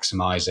 really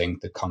maximizing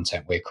the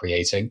content we're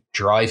creating,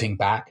 driving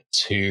back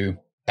to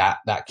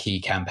that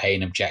key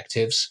campaign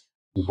objectives.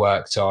 We've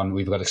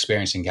got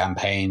experience in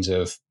campaigns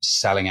of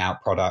selling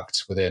out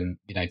products within,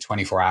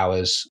 24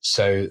 hours.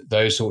 So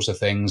those sorts of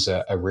things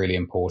are really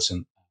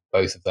important,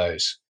 both of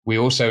those. We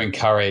also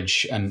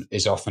encourage, and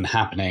is often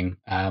happening,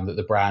 that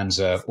the brands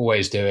are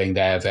always doing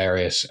their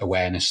various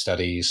awareness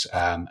studies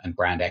and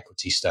brand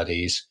equity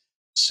studies.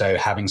 So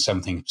having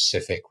something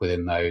specific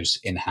within those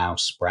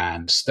in-house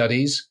brand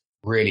studies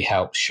really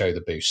helps show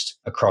the boost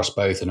across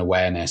both an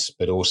awareness,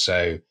 but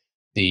also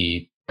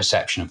the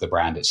perception of the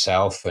brand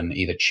itself, and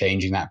either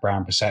changing that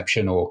brand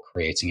perception or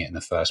creating it in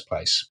the first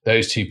place.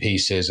 Those two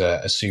pieces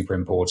are super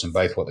important,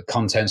 both what the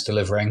content's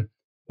delivering,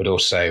 but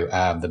also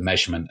the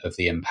measurement of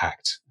the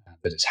impact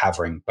that it's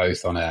having,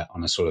 both on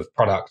a sort of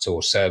product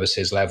or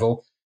services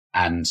level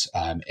and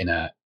in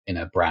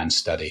a brand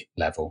study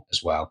level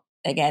as well.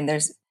 Again,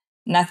 there's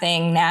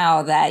nothing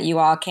now that you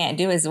all can't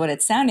do, is what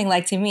it's sounding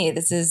like to me.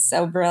 This is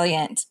so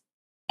brilliant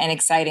and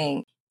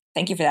exciting.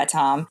 Thank you for that,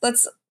 Tom.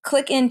 Let's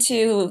click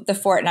into the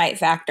Fortnite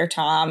factor,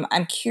 Tom.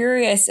 I'm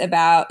curious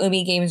about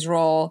Umi Games'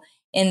 role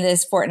in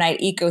this Fortnite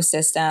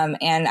ecosystem,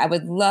 and I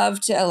would love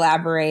to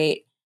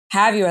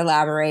have you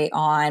elaborate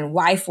on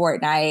why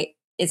Fortnite.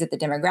 Is it the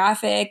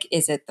demographic?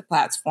 Is it the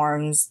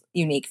platform's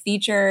unique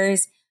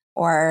features,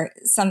 or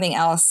something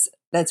else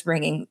that's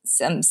bringing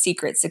some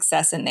secret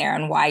success in there,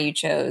 and why you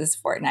chose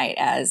Fortnite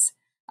as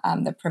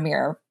the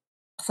premier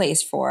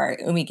place for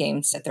Umi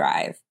Games to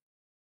thrive?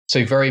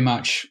 So very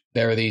much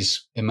there are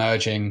these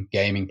emerging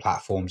gaming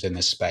platforms in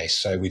this space.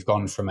 So we've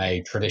gone from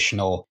a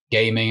traditional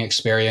gaming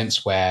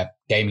experience where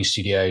gaming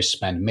studios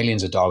spend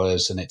millions of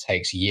dollars and it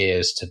takes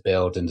years to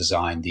build and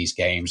design these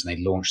games, and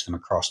they launch them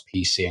across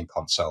PC and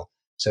console.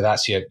 So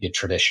that's your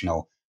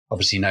traditional,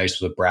 obviously no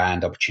sort of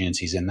brand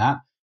opportunities in that,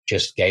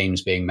 just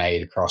games being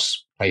made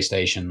across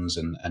PlayStations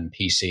and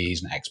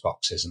PCs and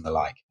Xboxes and the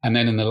like. And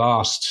then in the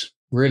last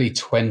really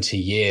 20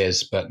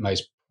 years, but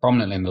most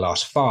prominently in the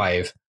last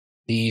 5,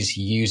 these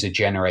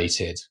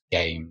user-generated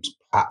games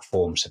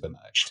platforms have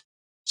emerged.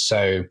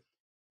 So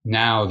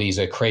now these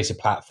are creative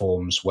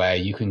platforms where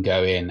you can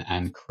go in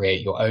and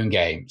create your own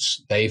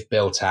games. They've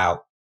built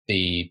out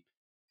the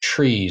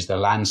trees, the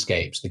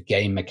landscapes, the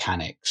game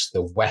mechanics,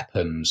 the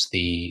weapons,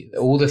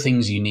 all the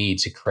things you need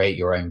to create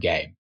your own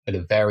game at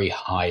a very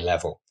high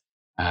level.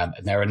 And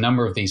there are a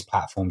number of these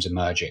platforms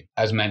emerging.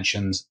 As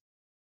mentioned,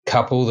 a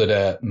couple that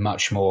are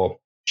much more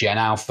Gen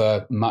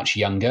Alpha, much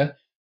younger,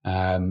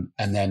 and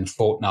then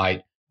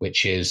Fortnite,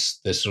 which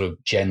is the sort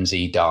of Gen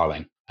Z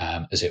darling,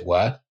 as it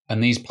were.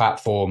 And these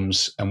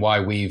platforms, and why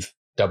we've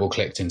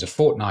double-clicked into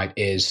Fortnite,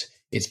 is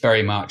it's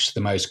very much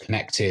the most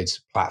connected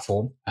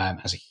platform,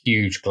 has a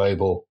huge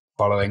global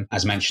following.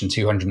 As mentioned,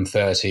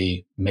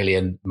 230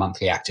 million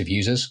monthly active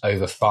users,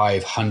 over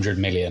 500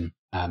 million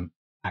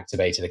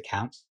activated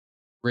accounts.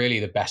 Really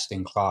the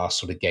best-in-class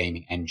sort of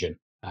gaming engine.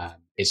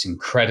 It's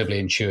incredibly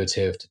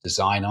intuitive to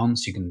design on,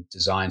 so you can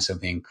design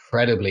something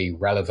incredibly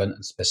relevant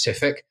and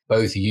specific,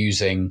 both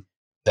using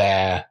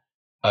their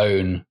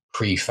own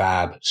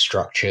prefab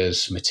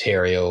structures,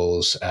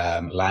 materials,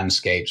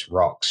 landscapes,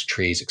 rocks,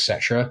 trees,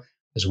 etc.,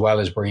 as well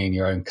as bringing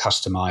your own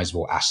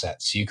customizable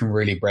assets. So you can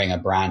really bring a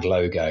brand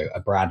logo, a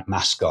brand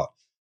mascot.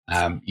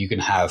 You can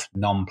have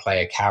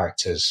non-player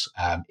characters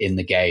in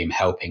the game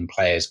helping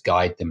players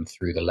guide them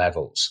through the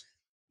levels.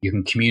 You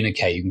can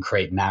communicate, you can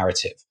create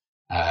narrative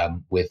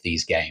with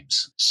these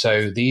games.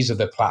 So these are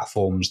the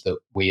platforms that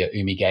we at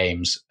Umi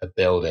Games are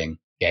building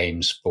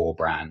games for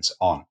brands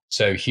on.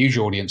 So huge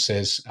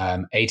audiences,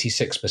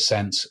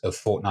 86% of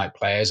Fortnite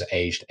players are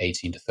aged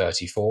 18 to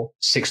 34,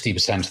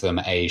 60% of them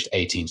are aged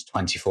 18 to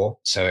 24.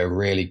 So a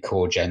really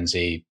core Gen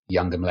Z,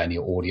 younger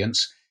millennial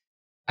audience.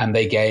 And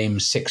they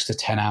game 6 to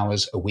 10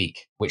 hours a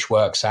week, which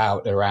works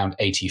out around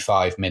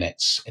 85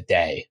 minutes a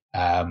day,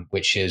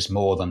 which is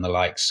more than the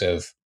likes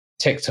of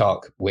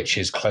TikTok, which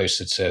is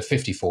closer to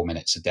 54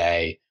 minutes a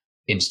day,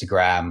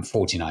 Instagram,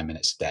 49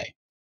 minutes a day.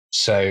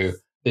 So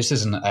this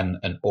isn't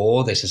an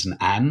or, this is an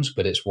and,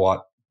 but it's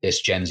what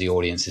this Gen Z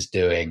audience is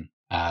doing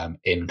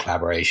in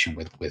collaboration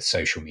with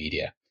social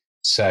media.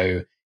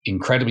 So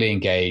incredibly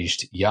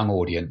engaged young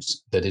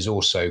audience that is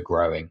also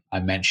growing. I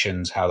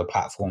mentioned how the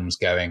platform's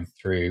going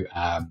through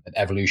an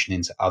evolution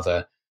into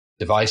other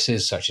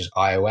devices such as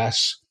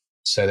iOS.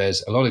 So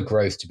there's a lot of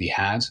growth to be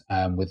had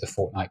with the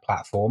Fortnite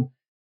platform.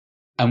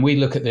 And we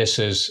look at this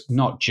as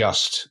not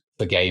just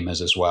for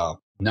gamers as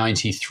well.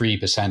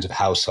 93% of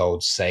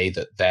households say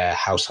that their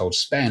household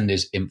spend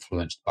is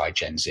influenced by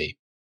Gen Z.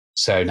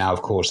 So now,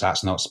 of course,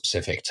 that's not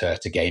specific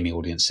to gaming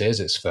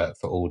audiences. It's for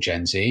all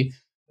Gen Z.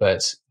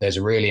 But there's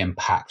a really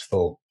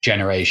impactful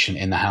generation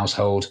in the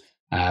household,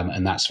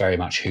 and that's very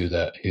much who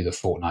the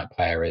Fortnite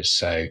player is.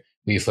 So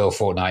we feel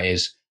Fortnite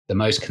is the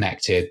most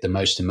connected, the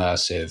most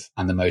immersive,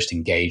 and the most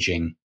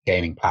engaging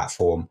gaming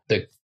platform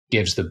that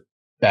gives the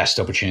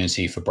best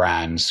opportunity for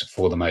brands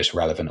for the most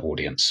relevant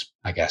audience,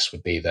 I guess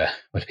would be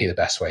the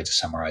best way to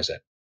summarize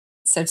it.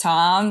 So,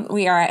 Tom,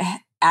 we are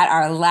at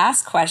our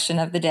last question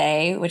of the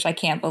day, which I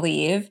can't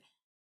believe.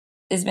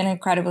 It's been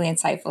incredibly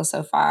insightful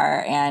so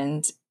far,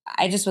 and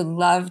I just would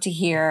love to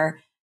hear,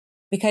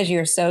 because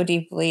you're so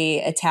deeply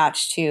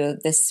attached to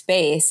this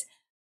space,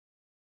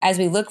 as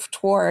we look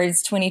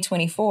towards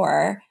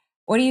 2024,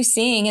 what are you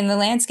seeing in the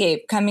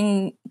landscape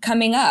coming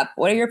up?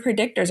 What are your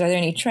predictors? Are there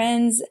any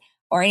trends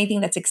or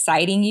anything that's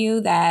exciting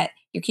you that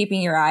you're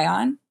keeping your eye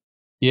on?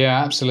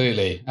 Yeah,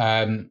 absolutely.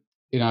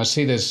 I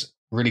see there's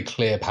really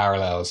clear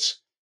parallels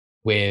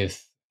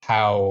with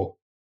how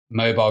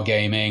mobile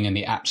gaming and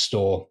the App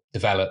Store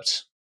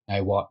developed,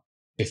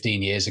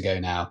 15 years ago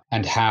now,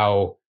 and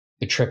how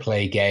the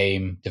AAA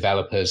game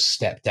developers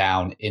stepped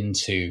down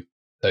into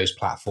those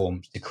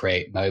platforms to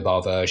create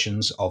mobile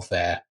versions of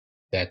their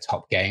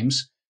top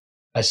games.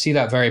 I see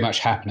that very much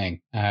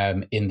happening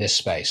in this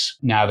space.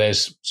 Now,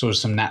 there's sort of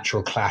some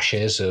natural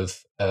clashes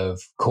of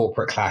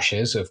corporate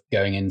clashes of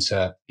going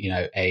into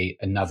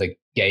another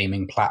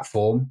gaming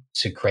platform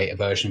to create a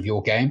version of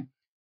your game,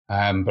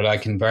 but I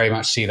can very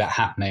much see that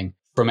happening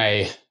from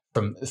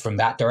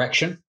that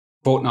direction.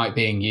 Fortnite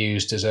being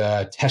used as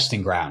a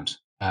testing ground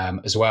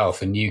as well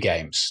for new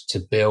games, to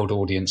build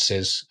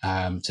audiences,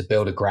 to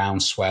build a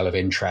groundswell of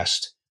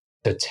interest,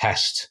 to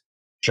test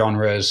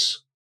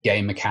genres,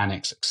 game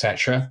mechanics,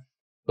 etc.,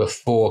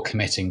 before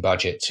committing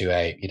budget to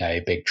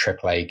a big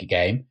AAA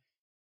game.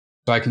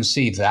 So I can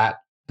see that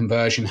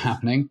conversion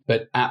happening,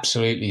 but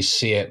absolutely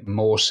see it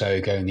more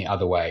so going the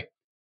other way,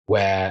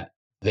 where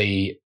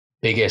the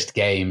biggest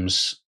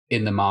games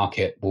in the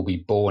market will be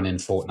born in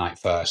Fortnite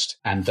first,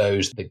 and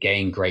those that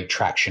gain great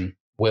traction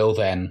will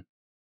then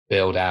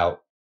build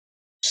out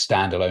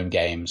standalone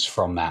games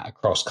from that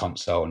across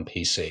console and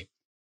PC.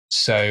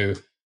 So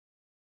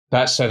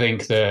that's, I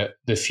think, the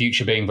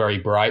future being very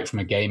bright from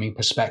a gaming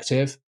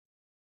perspective,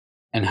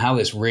 and how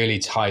this really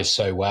ties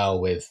so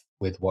well with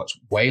what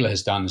Whalar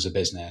has done as a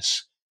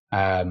business,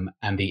 and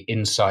the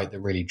insight that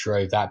really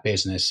drove that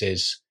business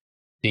is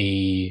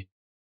the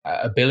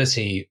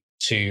ability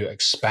to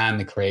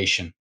expand the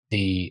creation,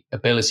 the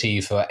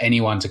ability for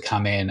anyone to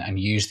come in and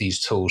use these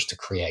tools to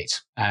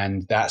create.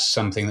 And that's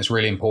something that's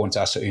really important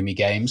to us at Umi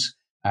Games.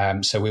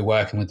 So we're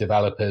working with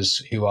developers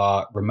who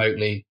are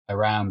remotely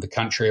around the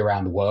country,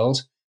 around the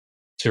world,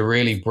 to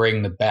really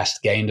bring the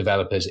best game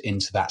developers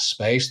into that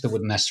space that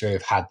wouldn't necessarily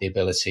have had the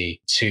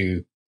ability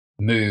to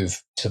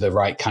move to the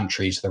right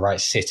country, to the right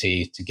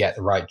city, to get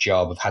the right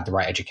job, have had the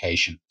right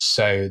education.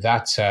 So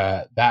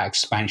that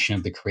expansion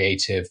of the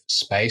creative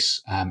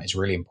space is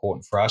really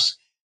important for us.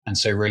 And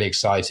so really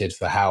excited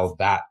for how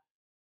that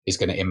is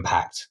going to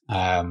impact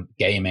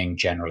gaming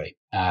generally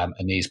and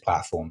these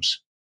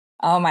platforms.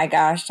 Oh my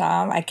gosh,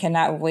 Tom, I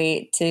cannot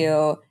wait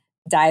to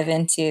dive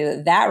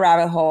into that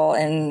rabbit hole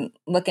and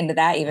look into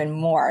that even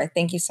more.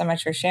 Thank you so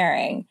much for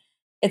sharing.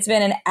 It's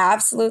been an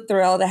absolute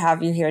thrill to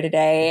have you here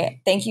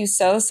today. Thank you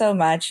so, so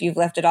much. You've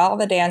lifted all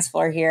the dance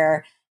floor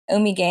here.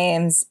 Umi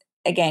Games,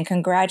 again,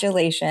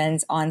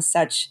 congratulations on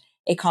such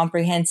a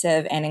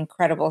comprehensive and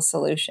incredible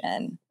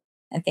solution.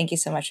 And thank you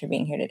so much for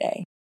being here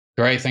today.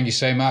 Great. Thank you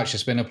so much.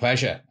 It's been a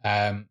pleasure.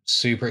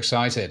 Super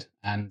excited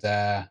and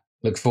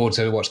look forward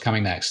to what's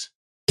coming next.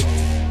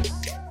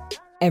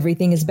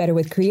 Everything is Better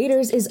with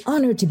Creators is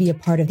honored to be a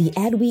part of the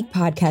Adweek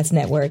Podcast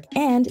Network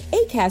and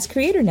Acast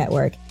Creator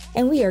Network,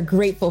 and we are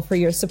grateful for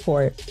your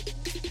support.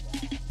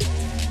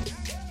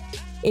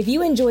 If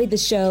you enjoyed the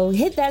show,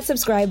 hit that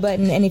subscribe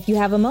button, and if you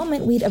have a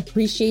moment, we'd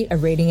appreciate a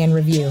rating and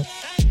review.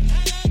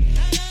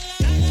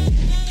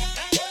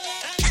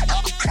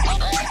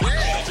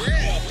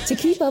 To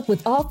keep up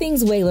with all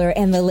things Whalar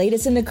and the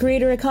latest in the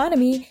creator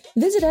economy,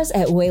 visit us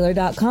at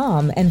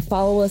whalar.com and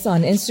follow us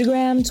on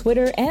Instagram,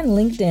 Twitter, and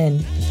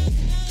LinkedIn.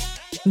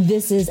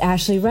 This is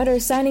Ashley Rudder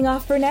signing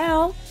off for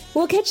now.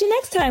 We'll catch you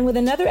next time with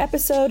another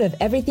episode of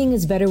Everything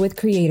is Better with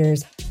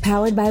Creators,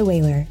 powered by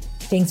Whalar.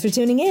 Thanks for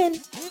tuning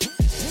in.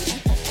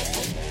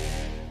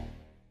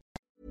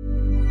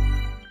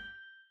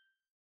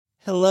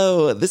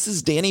 Hello, this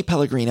is Danny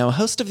Pellegrino,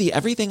 host of the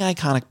Everything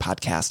Iconic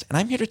podcast, and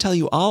I'm here to tell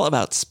you all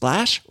about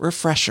Splash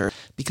Refresher,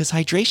 because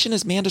hydration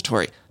is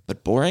mandatory,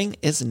 but boring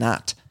is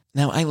not.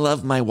 Now, I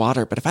love my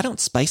water, but if I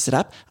don't spice it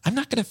up, I'm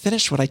not going to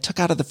finish what I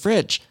took out of the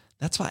fridge.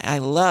 That's why I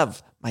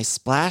love my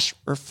Splash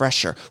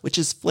Refresher, which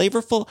is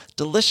flavorful,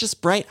 delicious,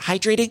 bright,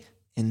 hydrating,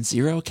 and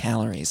 0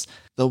 calories.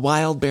 The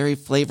wild berry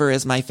flavor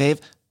is my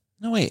fave.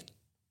 No, wait.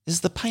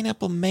 Is the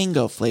pineapple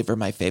mango flavor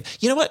my fave?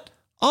 You know what?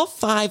 All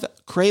 5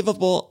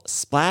 craveable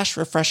Splash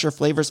Refresher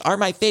flavors are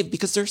my fave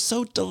because they're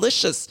so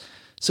delicious.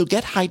 So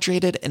get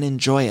hydrated and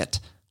enjoy it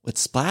with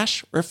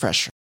Splash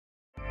Refresher.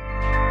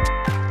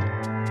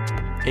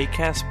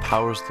 Acast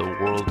powers the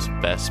world's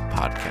best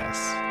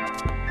podcasts.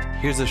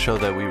 Here's a show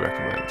that we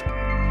recommend.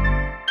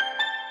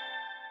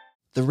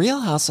 The Real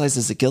Housewives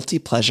is a guilty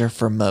pleasure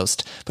for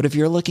most, but if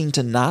you're looking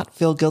to not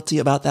feel guilty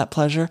about that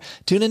pleasure,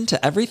 tune in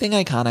to Everything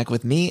Iconic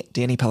with me,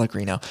 Danny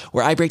Pellegrino,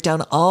 where I break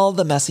down all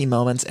the messy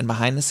moments and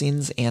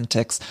behind-the-scenes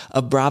antics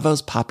of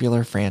Bravo's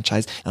popular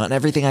franchise. And on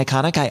Everything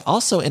Iconic, I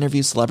also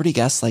interview celebrity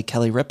guests like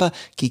Kelly Ripa,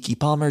 Keke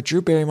Palmer,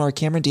 Drew Barrymore,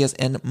 Cameron Diaz,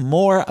 and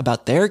more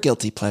about their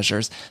guilty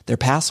pleasures, their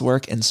past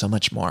work, and so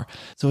much more.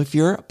 So if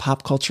you're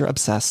pop culture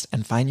obsessed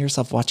and find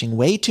yourself watching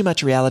way too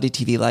much reality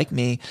TV like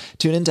me,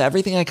 tune in to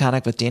Everything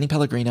Iconic with Danny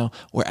Pellegrino,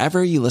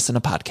 wherever you listen to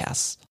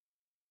podcasts.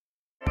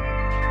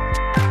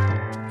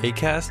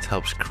 Acast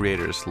helps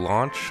creators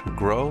launch,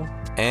 grow,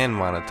 and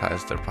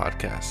monetize their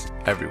podcasts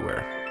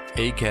everywhere.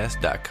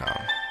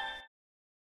 Acast.com.